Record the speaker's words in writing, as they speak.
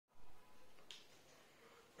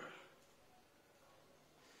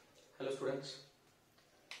students,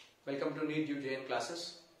 welcome to NEET UJN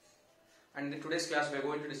classes, and in today's class we are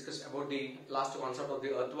going to discuss about the last concept of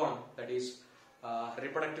the earthworm, that is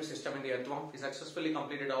reproductive system in the earthworm. We successfully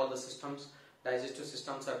completed all the systems: digestive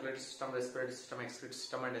system, circulatory system, respiratory system, excretory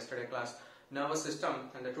system, and yesterday class nervous system,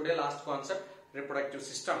 and the today last concept reproductive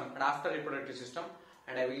system. And after reproductive system,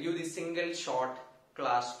 and I will give the single short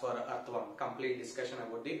class for earthworm, complete discussion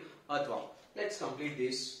about the earthworm. Let's complete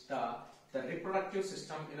this. The reproductive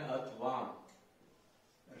system in earthworm.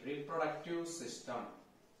 Reproductive system.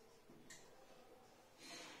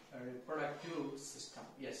 Reproductive system.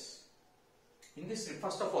 Yes. In this,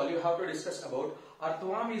 first of all, you have to discuss about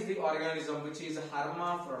earthworm is the organism which is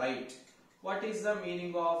hermaphrodite. What is the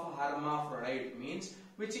meaning of hermaphrodite? Means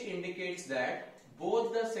which indicates that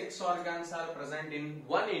both the sex organs are present in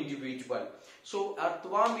one individual. So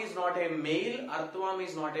earthworm is not a male, earthworm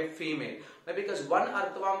is not a female. Because one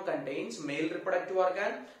earthworm contains male reproductive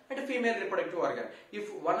organ and a female reproductive organ.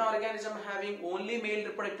 If one organism having only male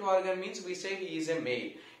reproductive organ means we say he is a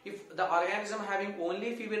male. If the organism having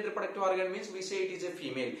only female reproductive organ means we say it is a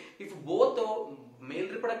female. If both the male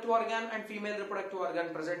reproductive organ and female reproductive organ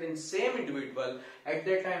present in same individual, at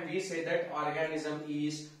that time we say that organism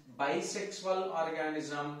is bisexual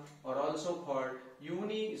organism, or also called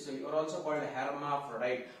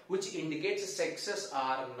hermaphrodite, which indicates sexes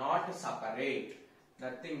are not separate.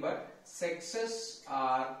 Nothing but sexes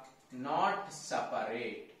are not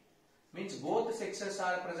separate. Means both sexes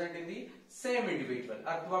are present in the same individual.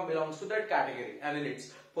 Earthworm belongs to that category.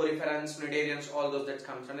 Annelids, poriferans, cnidarians, all those that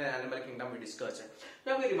comes under the animal kingdom we discussed.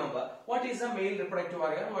 Now we remember what is a male reproductive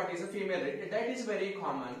organ, what is a female. That is very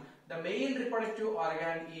common. The male reproductive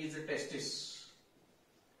organ is testis.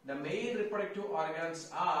 The male reproductive organs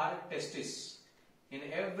are testis. In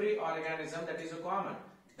every organism that is common.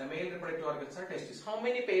 The male reproductive organs are testis. How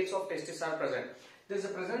many pairs of testis are present? There is a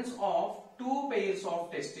presence of 2 pairs of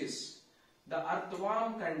testis. The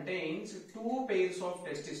earthworm contains 2 pairs of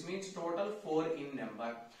testis, means total 4 in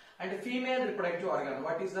number. And the female reproductive organ.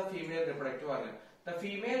 What is the female reproductive organ? The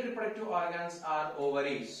female reproductive organs are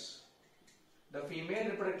ovaries. The female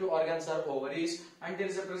reproductive organs are ovaries, and there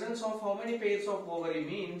is a presence of how many pairs of ovary?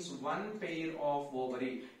 Means 1 pair of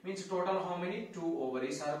ovary. Means total how many? 2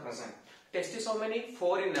 ovaries are present. Testis how many?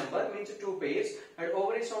 4 in number, means 2 pairs, and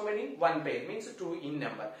ovaries how many? 1 pair, means 2 in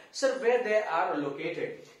number. Sir, where they are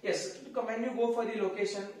located? Yes, when you go for the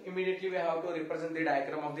location, immediately we have to represent the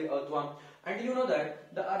diagram of the earthworm. And you know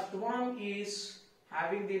that the earthworm is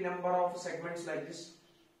having the number of segments like this.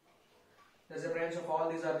 There is a branch of all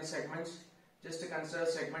these are the segments. Just to consider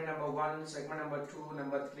segment number 1, segment number 2,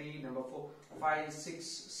 number 3, number 4, 5, 6,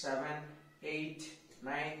 7, 8,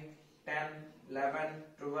 9, 10, 11,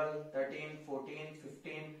 12, 13, 14,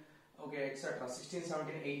 15, okay, etc. 16,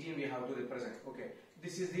 17, 18 we have to represent. Okay,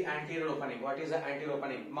 this is the anterior opening. What is the anterior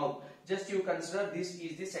opening? Mouth. Just you consider this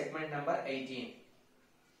is the segment number 18.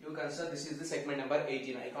 You consider this is the segment number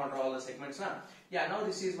 18. I can't draw all the segments now. Yeah, now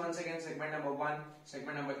this is once again segment number 1,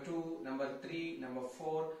 segment number 2, number 3, number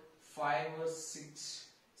 4, 5, 6,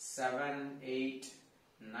 7, 8,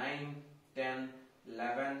 9, 10,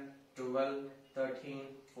 11, 12, 13,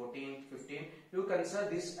 14, 15. You consider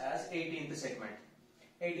this as 18th segment.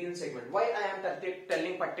 18th segment. Why I am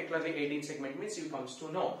telling particularly 18th segment means you comes to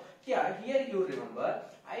know. Yeah, here you remember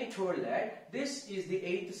I told that this is the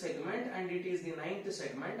 8th segment and it is the 9th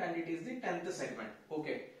segment and it is the 10th segment.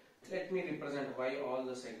 Okay, let me represent why all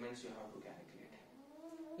the segments you have to calculate.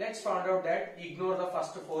 Let's find out that ignore the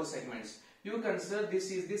first 4 segments. You consider this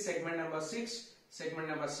is the segment number 6, segment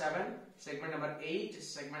number 7, segment number 8,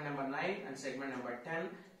 segment number 9 and segment number 10,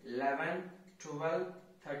 11, 12,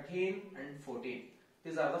 13 and 14.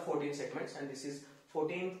 These are the 14 segments and this is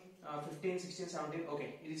 14, 15, 16, 17.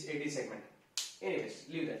 Okay, it is 18 segment. Anyways,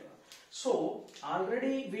 leave that one. So,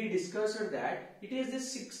 already we discussed that it is the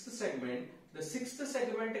 6th segment. The 6th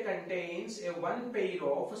segment contains a 1 pair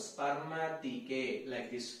of spermaticae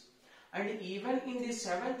like this. And even in the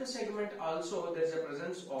 7th segment also there is a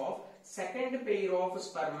presence of 2nd pair of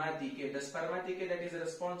spermaticae. The spermaticae that is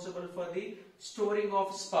responsible for the storing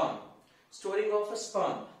of sperm. Storing of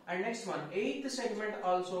sperm. And next one, 8th segment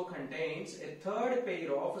also contains a 3rd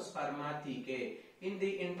pair of spermaticae. In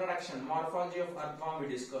the introduction, morphology of earthworm we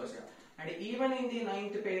discussed. And even in the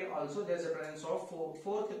 9th pair also there is a presence of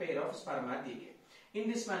 4th pair of spermaticae. In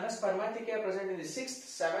this manner, spermaticae are present in the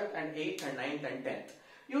 6th, 7th and 8th and 9th and 10th.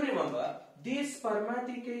 You remember, this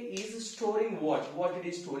spermaticae is storing what? What it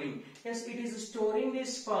is storing? Yes, it is storing the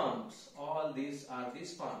sperms. All these are the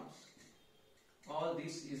sperms. All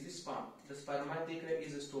this is the sperm. The spermaticae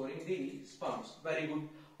is storing the sperms. Very good.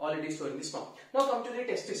 already storing the sperm. Now come to the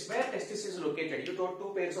testis. Where testis is located? You told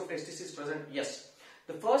 2 pairs of testis is present. Yes.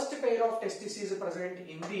 The first pair of testis is present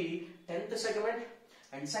in the 10th segment,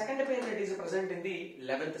 and second pair that is present in the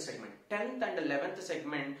 11th segment. 10th and 11th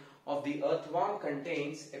segment of the earthworm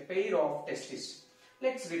contains a pair of testis.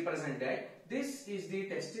 Let's represent that. This is the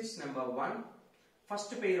testis number 1,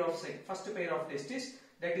 first pair of testis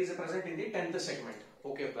that is present in the 10th segment.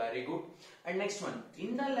 Okay, very good. And next one,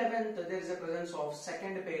 in the 11th there is a presence of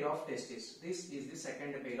second pair of testis. This is the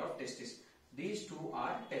second pair of testis. These two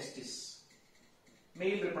are testis.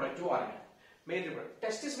 Male reproductive organ. Male reproductive.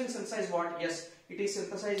 Testis will synthesize what? Yes, it is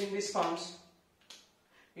synthesizing the sperms.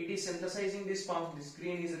 It is synthesizing the sperms. This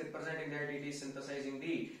green is representing that it is synthesizing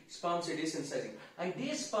the sperms. It is synthesizing. And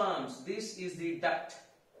these sperms, this is the duct.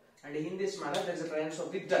 And in this manner, there is a presence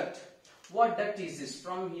of the duct. What duct is this?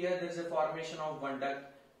 From here, there is a formation of one duct.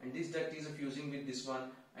 And this duct is fusing with this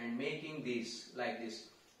one and making this like this.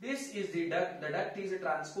 This is the duct. The duct is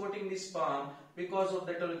transporting the sperm. Because of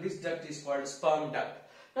that, this duct is called sperm duct.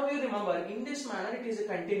 Now you remember, in this manner it is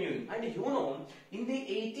continuing, and you know, in the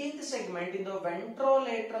 18th segment, in the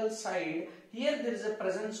ventrolateral side, here there is a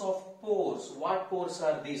presence of pores. What pores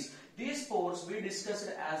are these? These pores we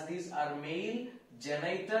discussed as these are male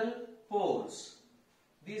genital pores.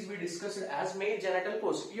 These we discussed as male genital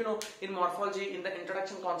pores. You know, in morphology, in the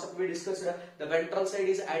introduction concept, we discussed the ventral side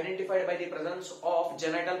is identified by the presence of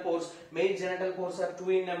genital pores. Male genital pores are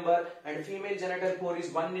 2 in number, and female genital pore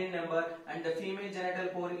is 1 in number, and the female genital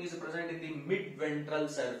pore is present in the mid-ventral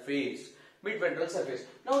surface. Mid-ventral surface.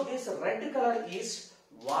 Now this red color is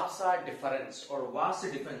vasa deferens or vas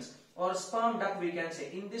defense or sperm duct, we can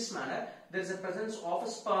say. In this manner, there is a presence of a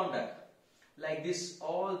sperm duct. Like this,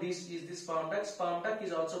 all this is the sperm duct. Sperm duct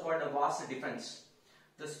is also called a vas defense.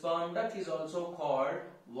 The sperm duct is also called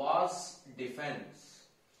vas defense,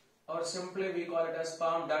 or simply we call it as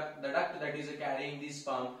sperm duct. The duct that is carrying the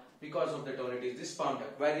sperm, because of the tone it is the sperm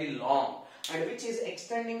duct, very long, and which is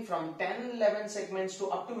extending from 10, 11 segments to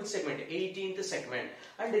up to which segment? 18th segment.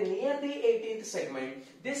 And near the 18th segment,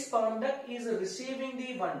 this sperm duct is receiving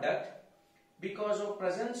the one duct because of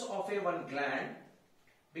presence of a one gland.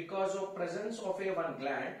 Because of presence of a one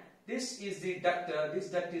gland, this is the duct. This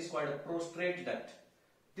duct is called a prostrate duct.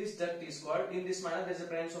 This duct is called, in this manner there is a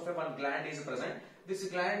presence of a one gland is present. This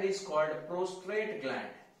gland is called prostrate gland.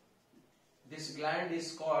 This gland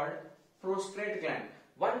is called prostrate gland.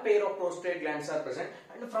 One pair of prostrate glands are present,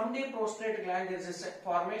 and from the prostrate gland there is a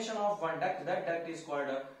formation of one duct. That duct is called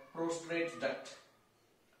a prostrate duct.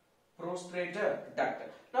 Prostrate duct.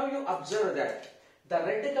 Now you observe that the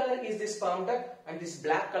red color is the sperm duct and this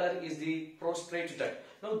black color is the prostrate duct.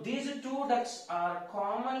 Now these two ducts are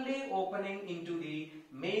commonly opening into the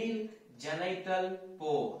male genital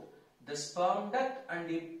pore. The sperm duct and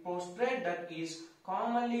the prostrate duct is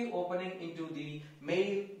commonly opening into the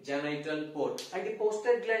male genital pore, and the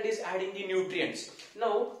prostrate gland is adding the nutrients.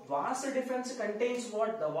 Now vas deferens contains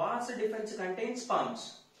what? The vas deferens contains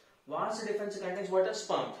sperms. Vas deferens contains what? A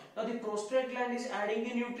sperm. Now the prostrate gland is adding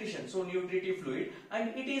the nutrition, so nutritive fluid, and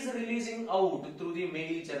it is releasing out through the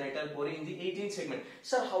male genital pore in the 18th segment.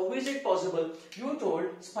 Sir, how is it possible? You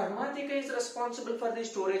told spermatheca is responsible for the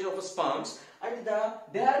storage of sperms, and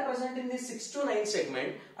they are present in the 6th to 9th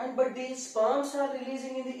segment, and but the sperms are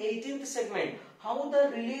releasing in the 18th segment. How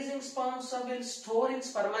the releasing sperms will store in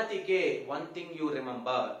spermatheca? One thing you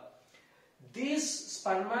remember. This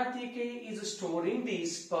spermatheca is storing the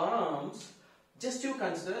sperms. Just you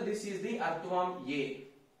consider, this is the earthworm A.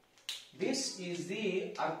 This is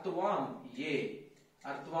the earthworm A.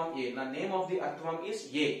 Earthworm A. The name of the earthworm is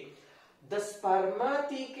A. The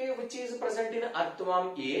spermatheca which is present in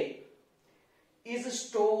earthworm A is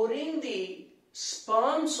storing the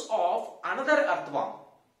sperms of another earthworm.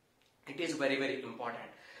 It is very, very important.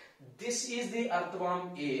 This is the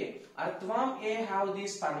earthworm A. Earthworm A have the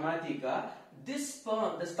spermatheca. This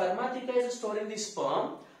sperm, the spermatheca is storing the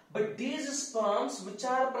sperm, but these sperms which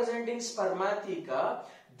are present in spermatheca,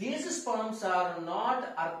 these sperms are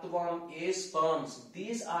not earthworm A sperms.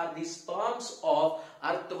 These are the sperms of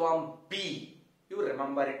earthworm B. You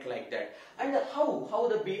remember it like that. And how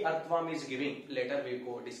the B earthworm is giving? Later we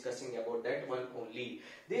go discussing about that one only.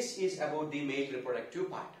 This is about the male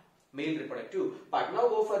reproductive part. Male reproductive part. Now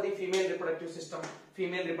go for the female reproductive system.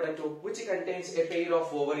 Female reproductive, which contains a pair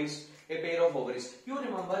of ovaries. A pair of ovaries. You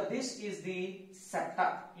remember, this is the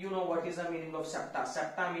septa. You know what is the meaning of septa?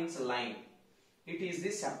 Septa means line. It is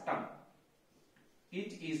the septum.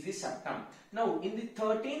 It is the septum. Now in the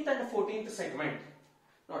 13th and 14th segment,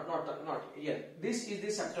 not here. This is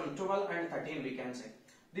the septum. 12 and 13 we can say.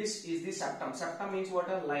 This is the septum. Septum means what?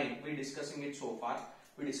 A line. We are discussing it so far.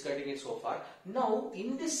 We discussing it so far. Now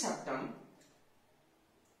in this septum,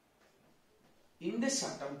 this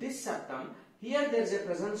septum, here there is a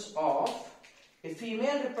presence of a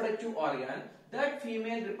female reproductive organ. That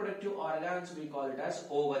female reproductive organs we call it as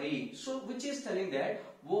ovary. So which is telling that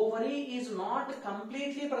ovary is not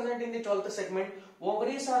completely present in the 12th segment.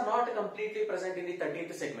 Ovaries are not completely present in the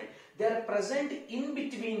 13th segment. They are present in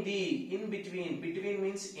between between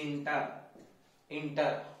means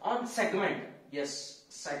inter, on segment, yes,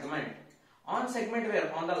 segment. On segment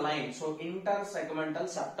where? On the line. So intersegmental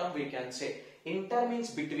septum we can say. Inter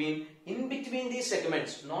means between, in between these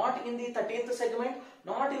segments, not in the 13th segment,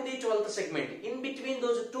 not in the 12th segment. In between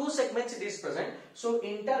those two segments it is present. So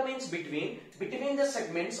inter means between the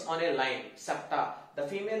segments on a line, septa. The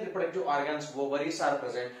female reproductive organs, ovaries are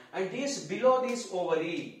present, and these below this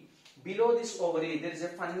ovary, there is a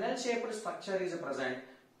funnel shaped structure is present.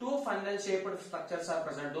 Two funnel shaped structures are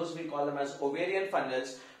present. Those we call them as ovarian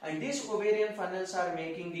funnels, and these ovarian funnels are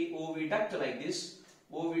making the oviduct like this.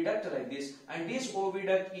 And this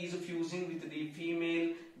oviduct is fusing with the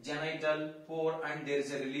female genital pore, and there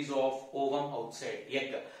is a release of ovum outside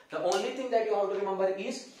egg. The only thing that you have to remember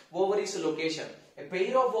is ovaries location. A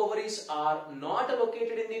pair of ovaries are not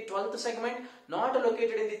located in the 12th segment, not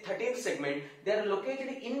located in the 13th segment. They are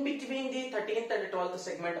located in between the 13th and 12th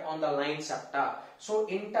segment on the line septa. So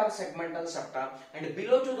intersegmental septa, and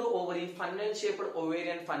below to the ovary, funnel shaped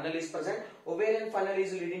ovarian funnel is present. Ovarian funnel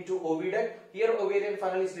is leading to oviduct. Here ovarian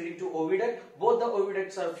funnel is leading to oviduct. Both the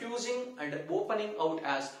oviducts are fusing and opening out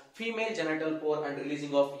as female genital pore and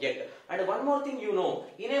releasing of egg. And one more thing you know,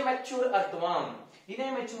 in a mature earthworm,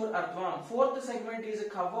 fourth segment is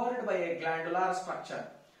covered by a glandular structure.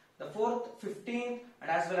 The 4th, 15th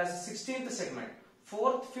and as well as 16th segment.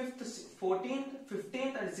 4th, 5th, 14th,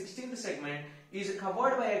 15th and 16th segment is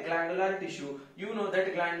covered by a glandular tissue. You know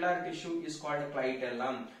that glandular tissue is called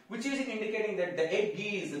clitellum, which is indicating that the egg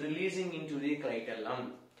is releasing into the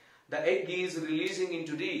clitellum.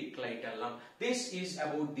 This is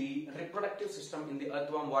about the reproductive system in the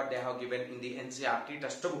earthworm, what they have given in the NCERT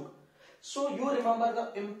textbook. So you remember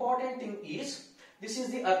the important thing is, this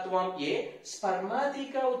is the earthworm A.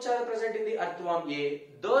 Spermatheca which are present in the earthworm A.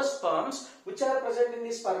 Those sperms which are present in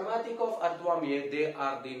the spermatheca of earthworm A, they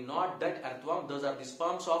are not that earthworm. Those are the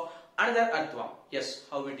sperms of another earthworm. Yes,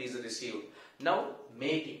 how it is received. Now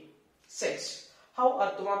mating, sex. How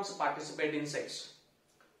earthworms participate in sex?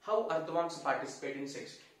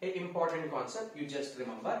 An important concept you just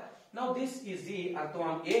remember. Now this is the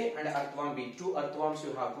earthworm A and earthworm B. Two earthworms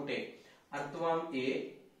you have to take. Earthworm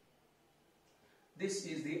A. This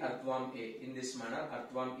is the earthworm A. In this manner,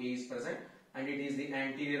 earthworm A is present, and it is the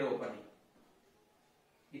anterior opening.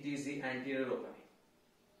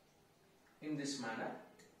 In this manner,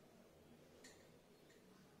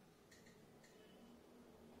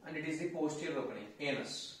 and it is the posterior opening,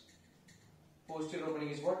 anus. Posterior opening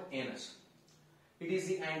is what? Anus. It is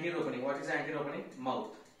the anterior opening. What is the anterior opening?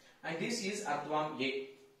 Mouth. And this is earthworm A.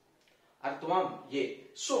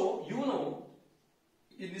 So you know,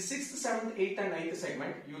 in the 6th, 7th, 8th and 9th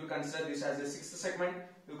segment, you will consider this as the 6th segment,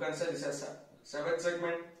 you consider this as 7th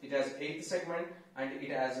segment, it has 8th segment, and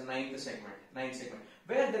it has 9th segment,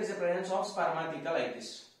 where there is a presence of spermatheca like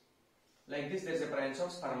this. There is a presence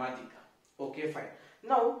of spermatheca. Okay, fine.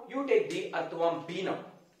 Now you take the earthworm B now.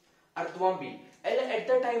 Earthworm B. At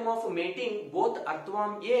the time of mating, both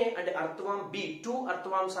earthworm A and earthworm B, two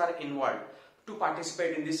earthworms are involved to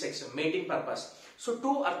participate in this sex, mating purpose. So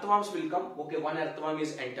two earthworms will come. Okay, one earthworm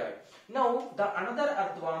is entered. Now the another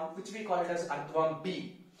earthworm, which we call it as earthworm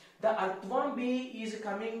B. The earthworm B is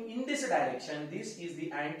coming in this direction. This is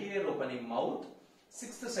the anterior opening mouth.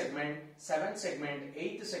 6th segment, 7th segment,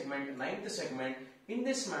 8th segment, 9th segment. In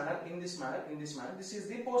this manner. This is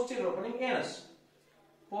the posterior opening anus.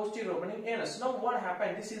 Now what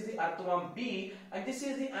happened? This is the earthworm B, and this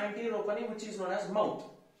is the anterior opening, which is known as mouth.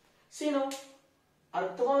 See now,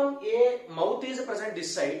 earthworm A mouth is present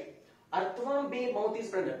this side. Earthworm B mouth is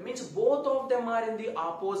present. Means both of them are in the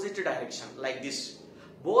opposite direction, like this.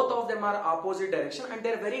 Both of them are opposite direction, and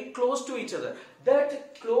they are very close to each other.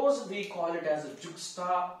 That close we call it as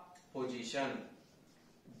juxtaposition.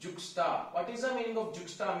 What is the meaning of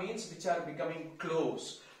juxta? Means which are becoming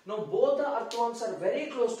close. Now both the earthworms are very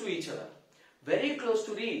close to each other.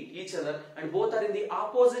 And both are in the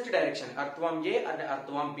opposite direction, earthworm A and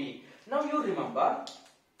earthworm B. Now you remember,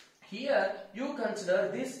 here you consider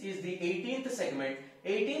this is the 18th segment.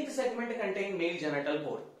 18th segment contain male genital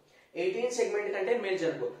pore. 18th segment contain male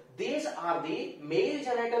genital pore. These are the male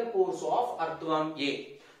genital pores of earthworm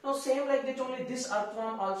A. Now same like that only this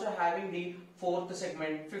earthworm also having the 4th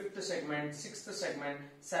segment, 5th segment, 6th segment,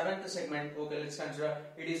 7th segment. Okay, let's consider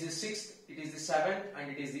it is the 6th, it is the 7th,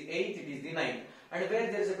 and it is the 8th, it is the 9th. And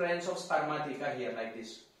where there is a presence of spermatheca here like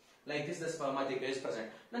this. Like this the spermatheca is present.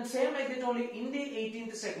 Then same like that only in the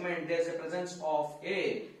 18th segment there is a presence of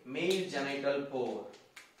a male genital pore.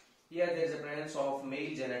 Here there is a presence of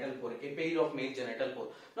male genital pore, a pair of male genital pore.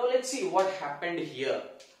 Now let's see what happened here.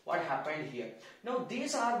 What happened here? Now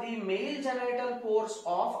these are the male genital pores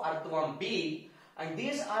of earthworm B and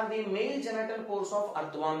these are the male genital pores of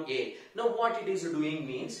earthworm A. Now what it is doing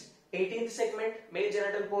means 18th segment male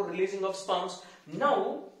genital pore releasing of sperms.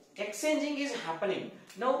 Now exchanging is happening.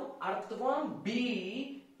 Now earthworm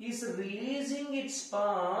B is releasing its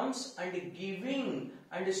sperms and giving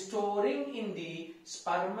and storing in the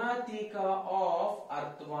spermatheca of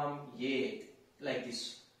earthworm A like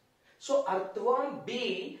this. So earthworm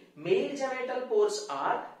B male genital pores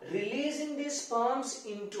are releasing the sperms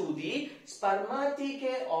into the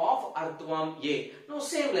spermatheca of earthworm A. Now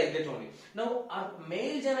same like that only. Now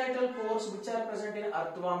male genital pores which are present in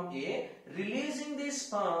earthworm A releasing the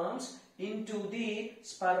sperms into the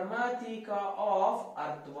spermatheca of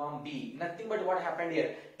earthworm B. Nothing but what happened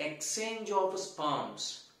here? Exchange of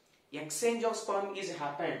sperms. Exchange of sperm is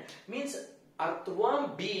happened. Means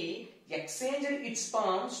earthworm B exchanged its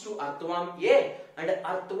sperms to earthworm A and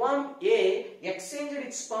earthworm A exchanged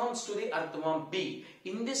its sperms to the earthworm B.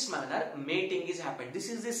 In this manner mating is happened. This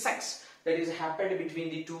is the sex that is happened between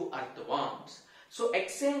the two earthworms. So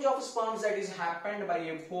exchange of sperms that is happened by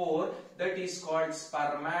a pore that is called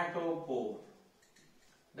spermatopore.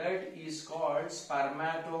 That is called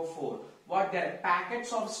spermatophore. What there are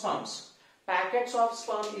packets of sperms. Packets of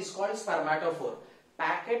sperm is called spermatophore.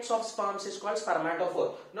 Packets of sperms is called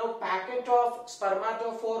spermatophore. Now packet of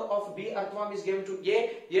spermatophore of B earthworm is given to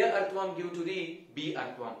A earthworm given to the B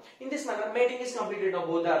earthworm. In this manner mating is completed. Now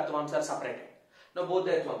both the earthworms are separated. Now both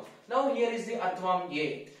the earthworms. Now here is the earthworm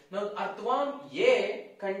A. Now earthworm A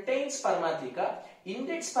contains spermatheca. In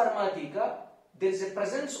that spermatheca there is a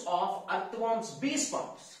presence of earthworm's B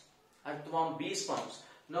sperms. Earthworm B sperms.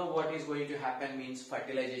 Now what is going to happen means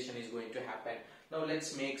fertilization is going to happen. Now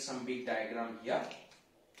let's make some big diagram here.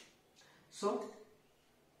 So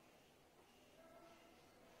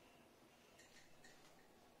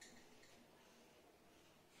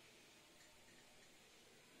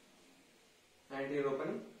anterior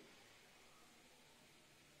opening.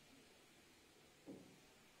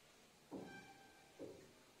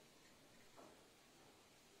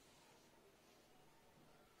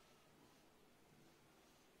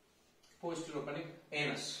 Posterior opening,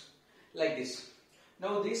 anus, like this.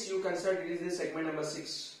 Now this you consider it is the segment number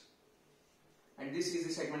 6 and this is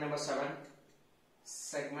the segment number 7,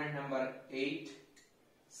 segment number 8,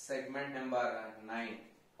 segment number 9.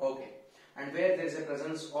 Okay, and where there is a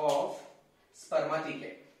presence of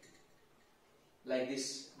spermatheca like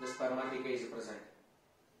this, the spermatheca is present.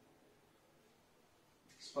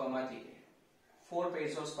 Spermatheca, 4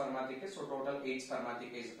 pairs of spermatheca, so total 8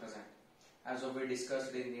 spermatheca is present as we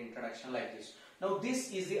discussed in the introduction like this. Now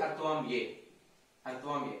this is the earthworm A.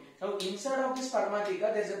 Earthworm A. Now inside of the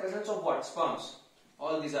spermatheca there is a presence of what? Sperms.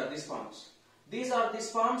 All these are the sperms. These are the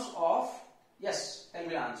sperms of, yes, tell me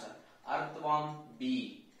the answer. Earthworm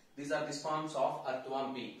B. These are the sperms of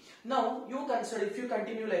earthworm B. Now you consider, if you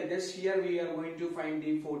continue like this, here we are going to find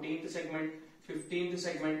the 14th segment, 15th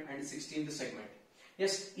segment and 16th segment.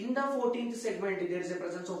 Yes, in the 14th segment there is a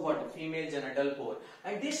presence of what? Female genital pore.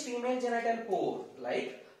 And this female genital pore,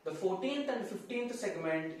 like the 14th and 15th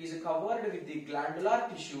segment, is covered with the glandular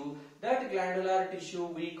tissue. That glandular tissue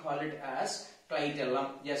we call it as clitellum.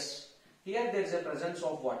 Yes, here there is a presence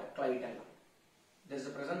of what? Clitellum. There is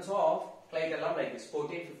a presence of clitellum like this.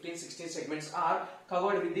 14, 15, 16 segments are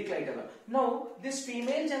covered with the clitellum. Now this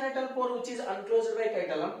female genital pore which is unclosed by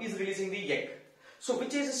clitellum is releasing the egg. So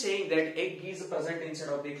which is saying that egg is present inside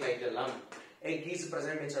of the clitellum. Egg is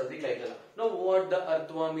present inside of the clitellum. Now what the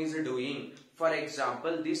earthworm is doing? For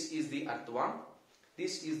example, this is the earthworm.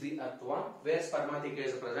 This is the earthworm where spermatheca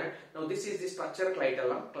is present. Now this is the structure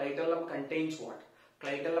clitellum. Clitellum contains what?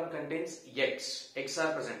 Clitellum contains eggs. Eggs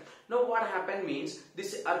are present. Now what happen means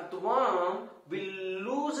this earthworm will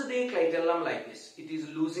lose the clitellum like this. It is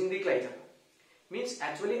losing the clitellum. Means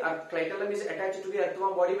actually clitellum is attached to the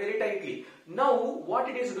earthworm body very tightly. Now what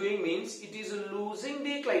it is doing means it is losing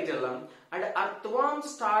the clitellum and earthworm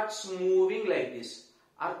starts moving like this.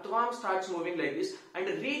 Earthworm starts moving like this and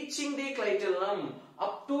reaching the clitellum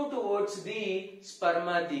up to towards the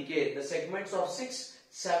spermatheca. The segments of 6,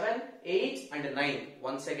 7, 8 and 9.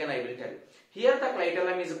 Once again I will tell. Here the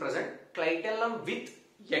clitellum is present. Clitellum with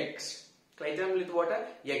eggs. Sclerotium with water,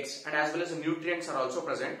 eggs, and as well as nutrients are also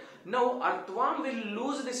present. Now earthworm will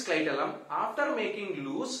lose the sclerotium. After making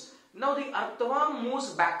loose, now the earthworm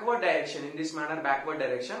moves backward direction, in this manner backward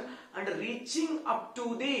direction, and reaching up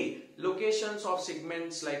to the locations of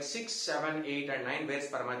segments like 6, 7, 8 and 9 where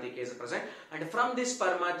spermatheca is present, and from this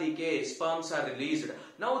spermatheca sperms are released.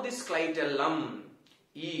 Now this sclerotium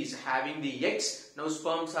is having the eggs, now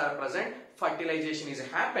sperms are present, fertilization is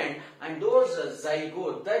happened, and those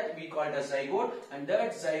zygote that we call as zygote, and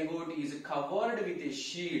that zygote is covered with a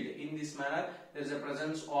shield. In this manner there is a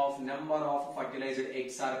presence of number of fertilized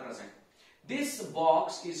eggs are present. This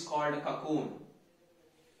box is called cocoon.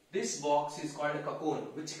 This box is called cocoon,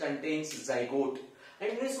 which contains zygote.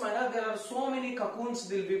 And in this manner there are so many cocoons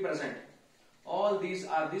will be present. All these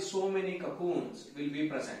are the so many cocoons will be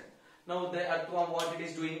present. Now the earthworm, what it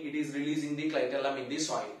is doing, it is releasing the sclerotium in the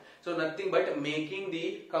soil. So nothing but making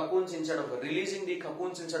the cocoons instead of releasing the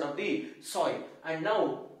cocoons inside of the soil. And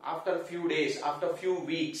now after a few days, after a few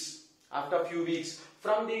weeks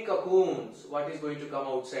from the cocoons, what is going to come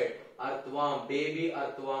outside? Earthworm, baby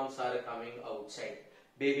earthworms are coming outside.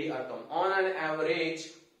 Baby earthworm. On an average,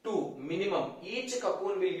 2 minimum. Each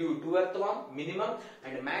cocoon will give 2 earthworm minimum,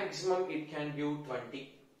 and maximum it can give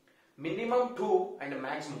 20. Minimum 2 and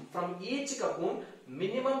maximum. From each cocoon,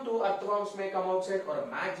 minimum 2 earthworms may come outside, or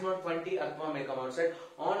maximum 20 earthworms may come outside.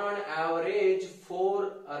 On an average,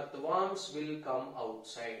 4 earthworms will come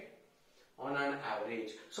outside. On an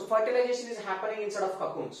average. So fertilization is happening inside of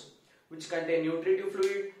cocoons, which contain nutritive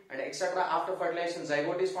fluid and etc. After fertilization,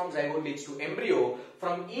 zygote is formed. Zygote leads to embryo.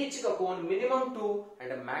 From each cocoon, minimum 2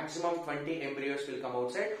 and a maximum 20 embryos will come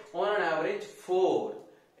outside. On an average, 4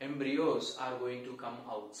 embryos are going to come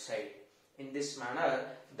outside. In this manner,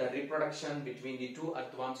 the reproduction between the 2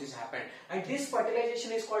 earthworms is happened. And this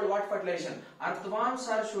fertilization is called what fertilization? Earthworms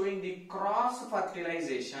are showing the cross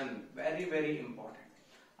fertilization. Very, very important.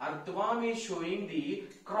 Earthworm is showing the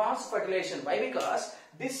cross fertilization. Why? Because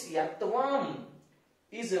this earthworm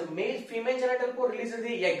is a male female genital pore releases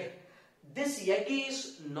the egg. This egg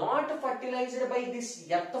is not fertilized by this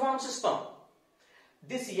earthworm's sperm.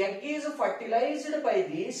 This egg is fertilized by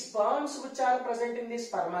the sperms which are present in the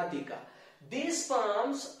spermatheca. These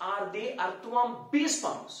sperms are the earthworm bee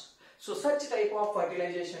sperms. So such type of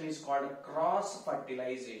fertilization is called cross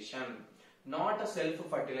fertilization, not a self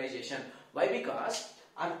fertilization. Why? Because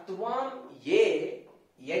earthworm A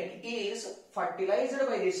egg is fertilized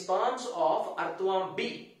by the sperms of earthworm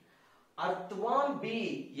B. Earthworm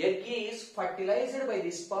B egg is fertilized by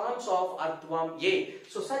the sperms of earthworm A.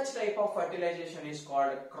 So such type of fertilization is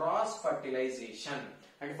called cross fertilization.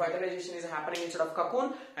 And fertilization is happening inside of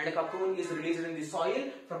cocoon, and a cocoon is released in the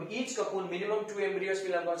soil. From each cocoon, minimum 2 embryos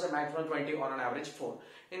will occur, maximum 20, on an average 4.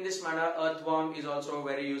 In this manner, earthworm is also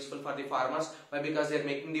very useful for the farmers. Why? Because they are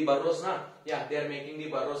making the burrows, na? Yeah, they are making the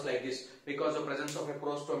burrows like this because of presence of a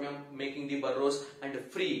prostomium, making the burrows and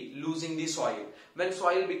free, losing the soil. When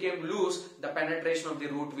soil became loose, the penetration of the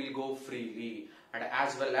root will go freely. And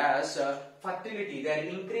as well as fertility, they are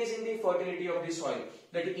increasing the fertility of the soil.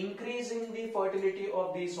 That increasing the fertility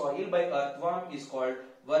of the soil by earthworm is called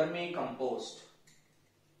vermicompost.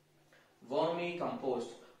 Vermicompost.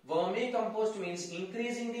 Vermicompost means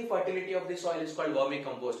increasing the fertility of the soil is called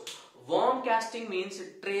vermicompost. Worm casting means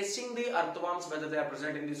tracing the earthworms whether they are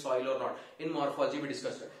present in the soil or not. In morphology we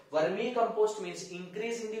discussed it. Vermicompost means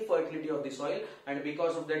increasing the fertility of the soil, and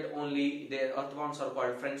because of that only the earthworms are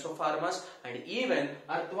called friends of farmers. And even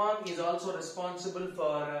earthworm is also responsible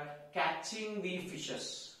for catching the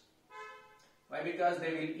fishes. Why? Because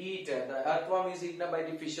they will eat, the earthworm is eaten by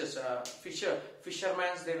the fishes. Fishermen,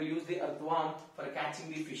 they will use the earthworm for catching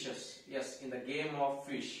the fishes. Yes, in the game of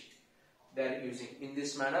fish they are using. In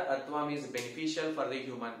this manner, earthworm is beneficial for the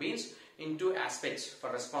human beings in 2 aspects: for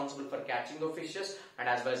responsible for catching the fishes, and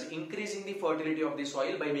as well as increasing the fertility of the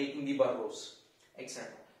soil by making the burrows, etc.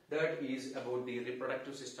 That is about the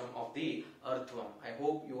reproductive system of the earthworm. I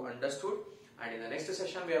hope you understood. And in the next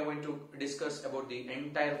session, we are going to discuss about the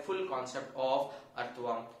entire full concept of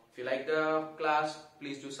earthworm. If you like the class,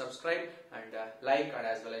 please do subscribe and like and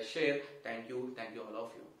as well as share. Thank you all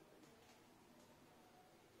of you.